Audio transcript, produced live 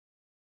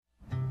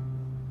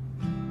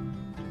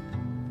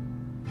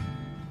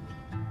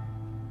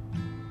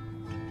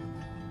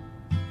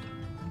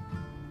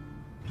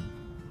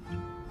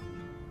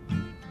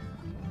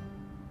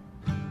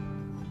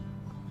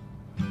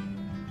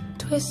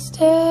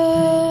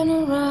twisting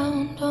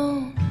around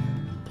on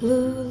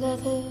blue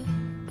leather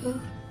boots.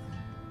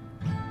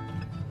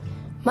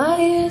 My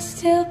ears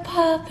still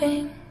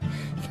popping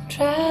from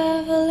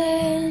travel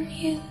and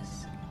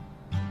use.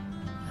 I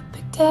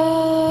picked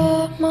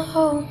up my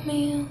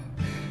oatmeal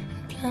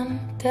and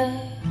plumped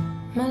up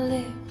my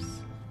lips.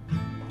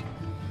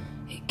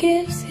 He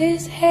gives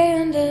his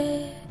hand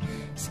a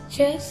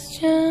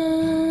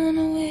suggestion,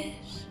 a wish.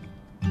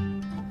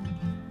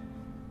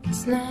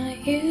 It's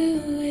not you,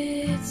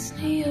 it's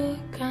New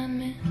York I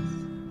miss.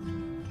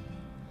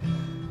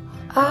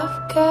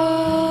 I've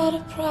got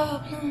a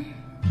problem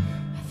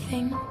I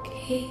think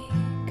he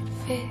could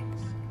fix.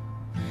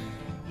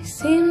 He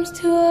seems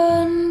to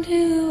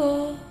undo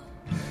all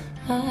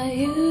my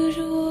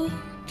usual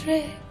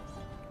tricks,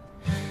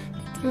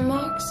 but the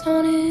marks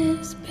on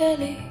his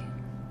belly,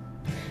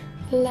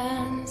 the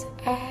lines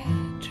I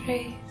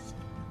traced,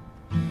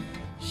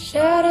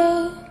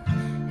 shadow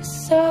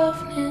his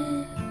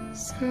softness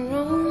and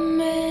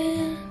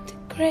romantic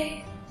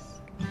grace.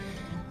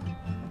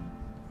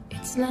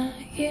 It's not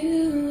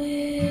you,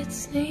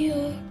 it's New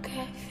York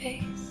I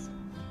face.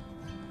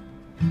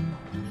 I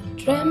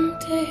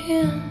dreamt of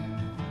him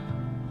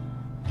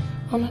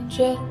on a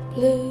jet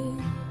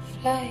blue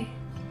flight,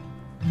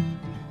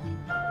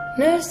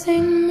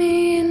 nursing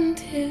me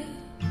into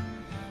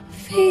a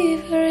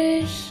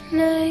feverish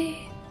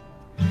night.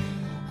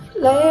 I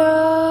lay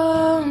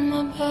on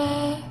my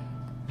back,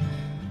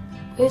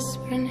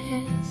 whispering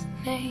his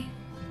name,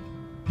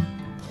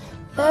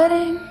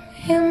 letting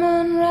him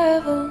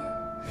unravel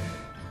a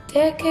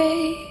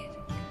decade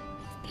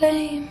of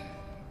blame.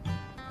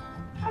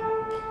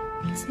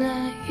 It's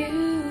not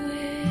you,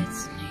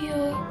 it's New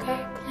York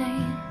I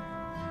claim.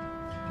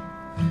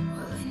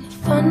 Well, in the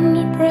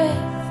thunder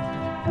breath,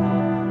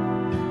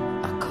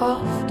 I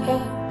coughed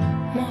out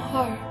my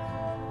heart,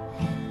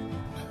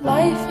 my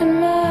life in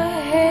my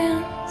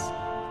hands,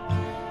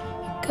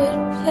 a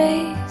good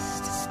place